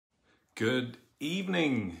Good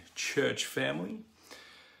evening, church family.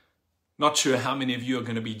 Not sure how many of you are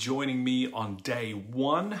going to be joining me on day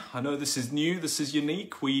one. I know this is new, this is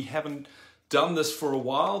unique. We haven't done this for a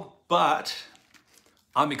while, but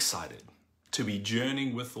I'm excited to be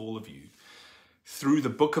journeying with all of you through the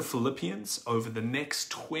book of Philippians over the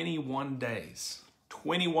next 21 days.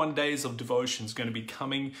 21 days of devotion is going to be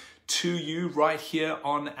coming to you right here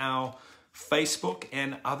on our Facebook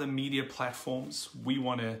and other media platforms. We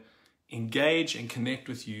want to engage and connect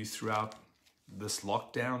with you throughout this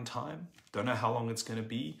lockdown time. Don't know how long it's going to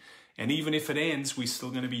be. And even if it ends, we're still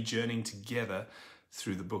going to be journeying together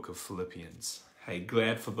through the book of Philippians. Hey,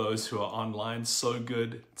 glad for those who are online. So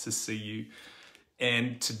good to see you.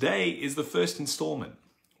 And today is the first installment.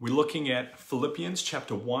 We're looking at Philippians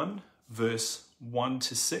chapter 1, verse 1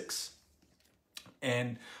 to 6.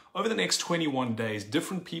 And over the next 21 days,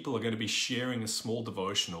 different people are going to be sharing a small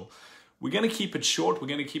devotional. We're going to keep it short. We're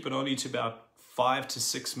going to keep it only to about 5 to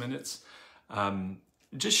 6 minutes.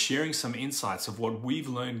 Just sharing some insights of what we've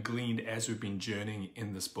learned, gleaned as we've been journeying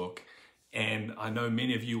in this book. And I know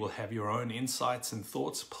many of you will have your own insights and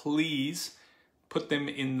thoughts. Please put them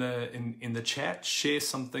in the chat. Share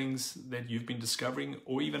some things that you've been discovering,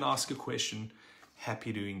 or even ask a question.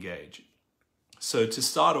 Happy to engage. So to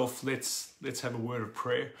start off, let's have a word of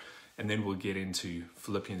prayer, and then we'll get into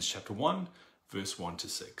Philippians chapter 1, verse 1 to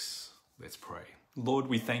 6. Let's pray. Lord,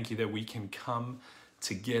 we thank you that we can come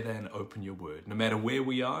together and open your word. No matter where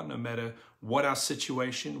we are, no matter what our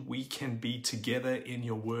situation, we can be together in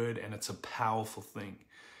your word, and it's a powerful thing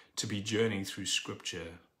to be journeying through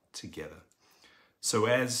scripture together. So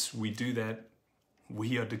as we do that,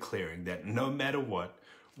 we are declaring that no matter what,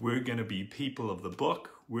 we're going to be people of the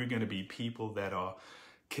book. We're going to be people that are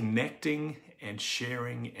connecting and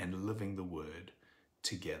sharing and living the word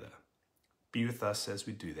together. Be with us as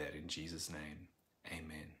we do that in Jesus' name.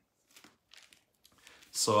 Amen.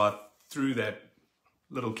 So I threw that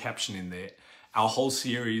little caption in there. Our whole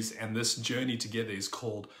series and this journey together is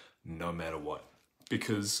called No Matter What.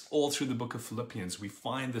 Because all through the book of Philippians, we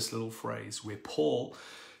find this little phrase where Paul,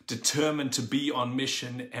 determined to be on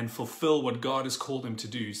mission and fulfill what God has called him to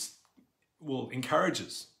do,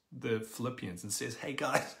 encourages the Philippians and says, hey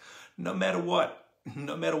guys, no matter what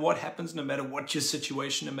happens, no matter what your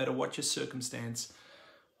situation, no matter what your circumstance,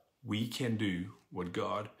 we can do what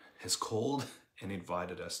God has called and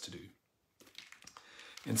invited us to do.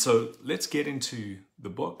 And so let's get into the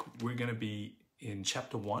book. We're going to be in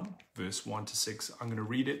chapter 1, verse 1 to 6. I'm going to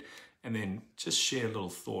read it and then just share a little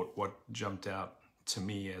thought, what jumped out to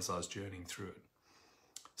me as I was journeying through it.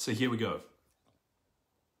 So here we go.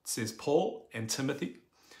 It says, Paul and Timothy,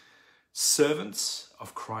 servants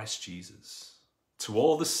of Christ Jesus, to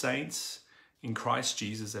all the saints in Christ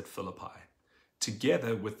Jesus at Philippi,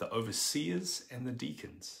 together with the overseers and the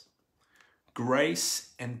deacons.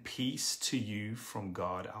 Grace and peace to you from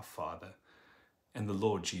God our Father and the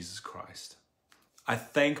Lord Jesus Christ. I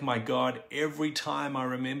thank my God every time I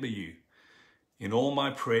remember you. In all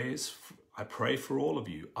my prayers, I pray for all of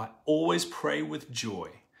you. I always pray with joy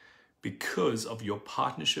because of your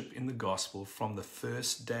partnership in the gospel from the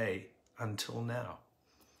first day until now.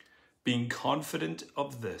 Being confident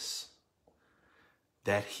of this,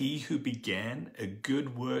 that he who began a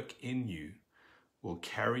good work in you will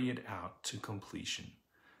carry it out to completion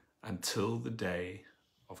until the day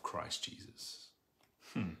of Christ Jesus.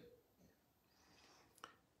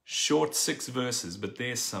 Short 6 verses, but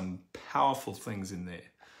there's some powerful things in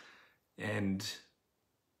there. And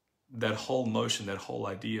that whole notion, that whole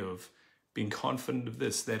idea of being confident of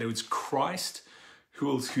this, that it was Christ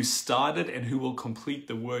who started and who will complete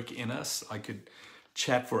the work in us. I could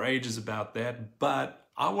chat for ages about that, but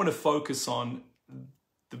I want to focus on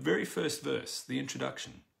the very first verse, the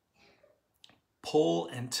introduction. Paul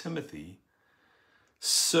and Timothy,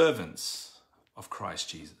 servants of Christ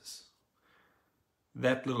Jesus.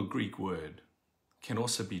 That little Greek word can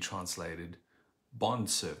also be translated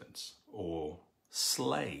bondservants or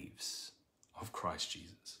slaves of Christ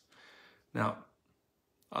Jesus. Now,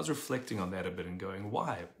 I was reflecting on that a bit and going,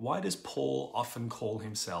 why? Why does Paul often call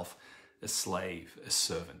himself a slave, a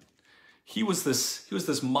servant? He was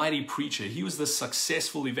this mighty preacher. He was this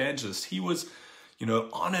successful evangelist. He was,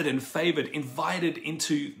 honored and favored, invited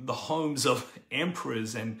into the homes of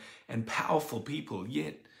emperors and powerful people.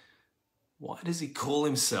 Yet, why does he call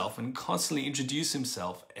himself and constantly introduce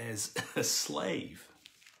himself as a slave?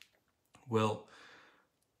 Well,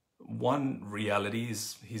 one reality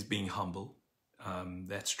is he's being humble.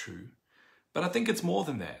 That's true. But I think it's more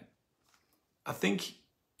than that. I think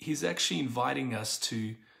he's actually inviting us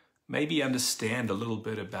to maybe understand a little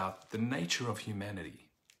bit about the nature of humanity.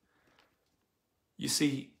 You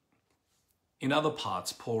see, In other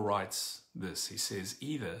parts, Paul writes this. He says,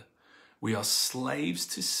 either we are slaves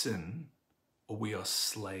to sin or we are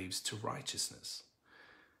slaves to righteousness.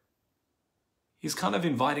 He's kind of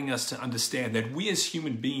inviting us to understand that we as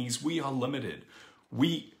human beings, we are limited.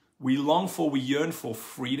 We long for, we yearn for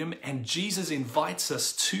freedom, and Jesus invites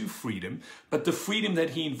us to freedom, but the freedom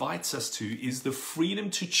that he invites us to is the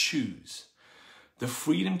freedom to choose. The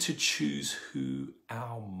freedom to choose who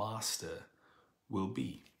our master will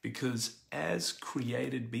be. Because as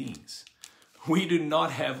created beings, we do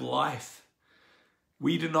not have life.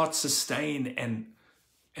 We do not sustain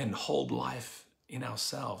and hold life in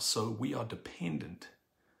ourselves. So we are dependent.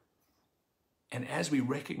 And as we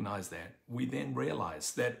recognize that, we then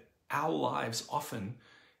realize that our lives often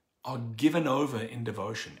are given over in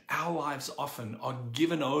devotion. Our lives often are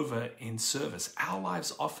given over in service. Our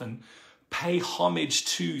lives often pay homage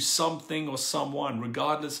to something or someone,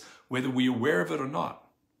 regardless whether we're aware of it or not.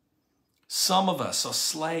 Some of us are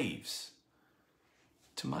slaves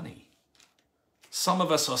to money. Some of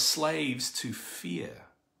us are slaves to fear.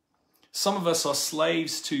 Some of us are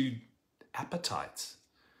slaves to appetites.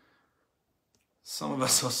 Some of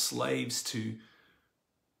us are slaves to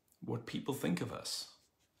what people think of us.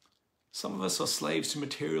 Some of us are slaves to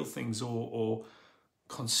material things or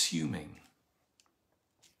consuming.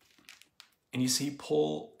 And you see,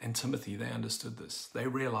 Paul and Timothy, they understood this. They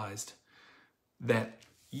realized that,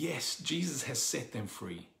 yes, Jesus has set them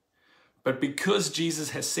free. But because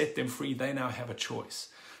Jesus has set them free, they now have a choice.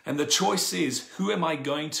 And the choice is, who am I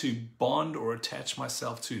going to bond or attach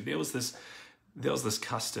myself to? There was this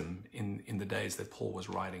custom in the days that Paul was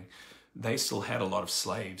writing. They still had a lot of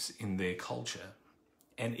slaves in their culture.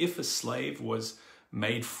 And if a slave was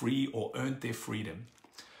made free or earned their freedom,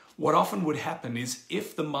 what often would happen is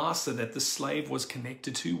if the master that the slave was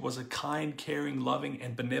connected to was a kind, caring, loving,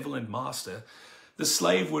 and benevolent master, the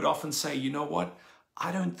slave would often say, you know what?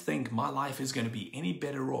 I don't think my life is going to be any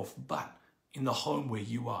better off but in the home where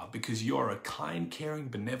you are, because you're a kind, caring,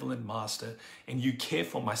 benevolent master and you care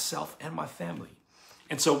for myself and my family.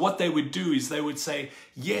 And so what they would do is they would say,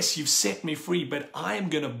 yes, you've set me free, but I am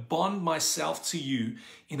going to bond myself to you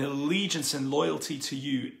in allegiance and loyalty to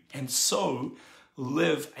you, and so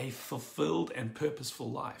live a fulfilled and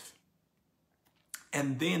purposeful life.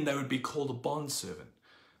 And then they would be called a bondservant.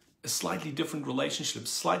 A slightly different relationship,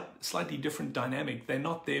 slightly different dynamic. They're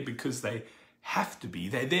not there because they have to be.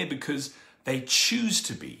 They're there because they choose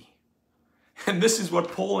to be. And this is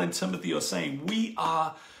what Paul and Timothy are saying. We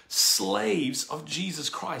are slaves of Jesus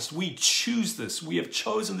Christ. We choose this. We have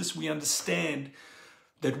chosen this. We understand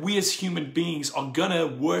that we as human beings are going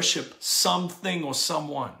to worship something or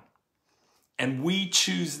someone. And we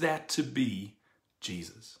choose that to be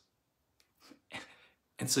Jesus.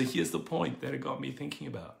 And so here's the point that it got me thinking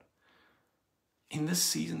about. In this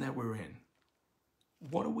season that we're in,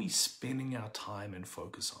 what are we spending our time and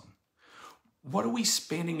focus on? What are we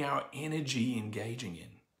spending our energy engaging in?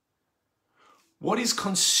 What is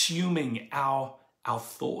consuming our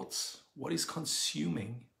thoughts? What is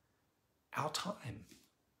consuming our time?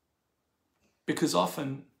 Because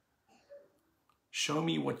often, show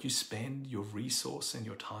me what you spend your resource and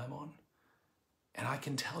your time on, and I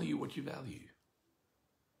can tell you what you value.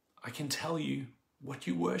 I can tell you what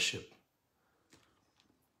you worship.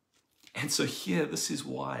 And so here, this is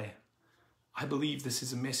why I believe this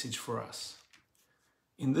is a message for us.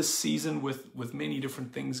 In this season with many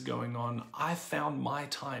different things going on, I found my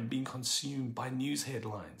time being consumed by news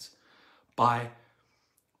headlines, by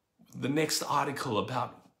the next article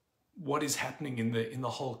about what is happening in the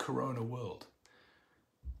whole corona world.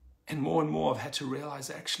 And more I've had to realize,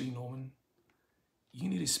 actually, Norman, you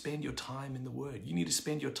need to spend your time in the Word. You need to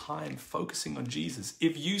spend your time focusing on Jesus.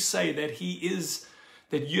 If you say that He is,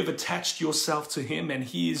 that you've attached yourself to Him and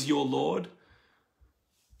He is your Lord,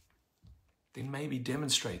 then maybe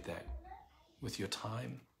demonstrate that with your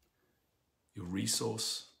time, your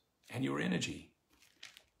resource, and your energy.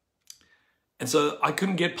 And so I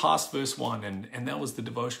couldn't get past verse 1, and that was the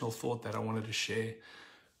devotional thought that I wanted to share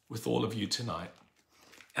with all of you tonight.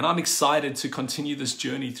 And I'm excited to continue this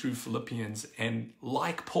journey through Philippians, and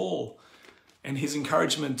like Paul and his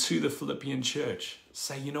encouragement to the Philippian church,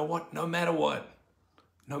 say, you know what, no matter what,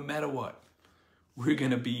 we're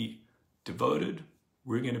going to be devoted,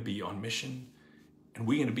 we're going to be on mission, and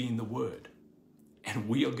we're going to be in the Word, and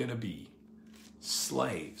we are going to be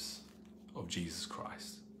slaves of Jesus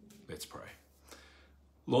Christ. Let's pray.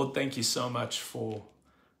 Lord, thank you so much for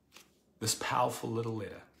this powerful little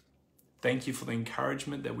letter. Thank you for the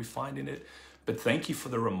encouragement that we find in it, but thank you for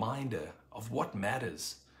the reminder of what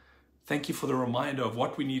matters. Thank you for the reminder of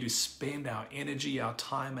what we need to spend our energy, our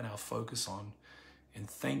time, and our focus on. And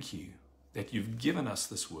thank you that you've given us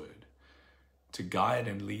this word to guide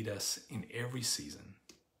and lead us in every season.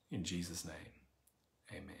 In Jesus' name,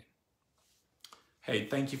 amen. Hey,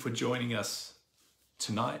 thank you for joining us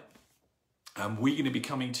tonight. We're going to be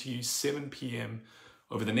coming to you 7 p.m.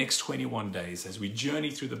 over the next 21 days as we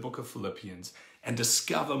journey through the book of Philippians and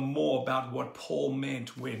discover more about what Paul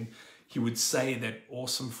meant when he would say that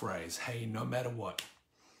awesome phrase, hey, no matter what.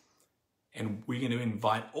 And we're going to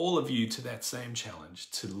invite all of you to that same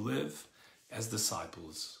challenge, to live as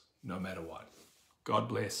disciples no matter what. God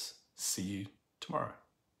bless. See you tomorrow.